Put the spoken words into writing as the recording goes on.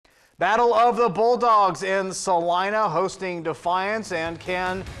Battle of the Bulldogs in Celina hosting Defiance, and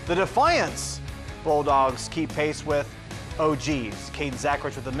can the Defiance Bulldogs keep pace with OGs? Caden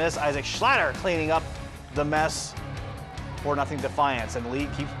Zachrich with the miss, Isaac Schlatter cleaning up the mess. 4-0 Defiance, and the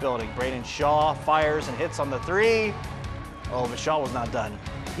lead keeps building. Braden Shaw fires and hits on the three. Oh, but Shaw was not done.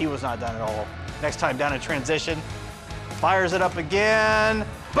 He was not done at all. Next time down in transition, fires it up again.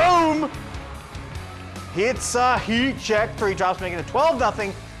 Boom! Hits a heat check. 3 drops, making it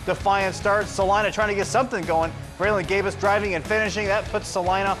 12-0. Defiance starts. Celina trying to get something going. Braylon Gabus driving and finishing. That puts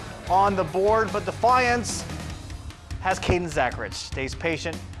Celina on the board, but Defiance has Caden Zachrich. Stays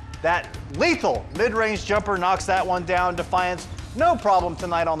patient. That lethal mid-range jumper knocks that one down. Defiance, no problem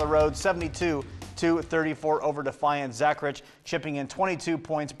tonight on the road. 72-34 over Defiance. Zachrich chipping in 22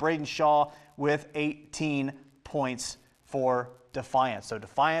 points. Braden Shaw with 18 points for Defiance. So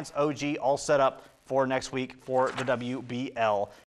Defiance, OG all set up for next week for the WBL.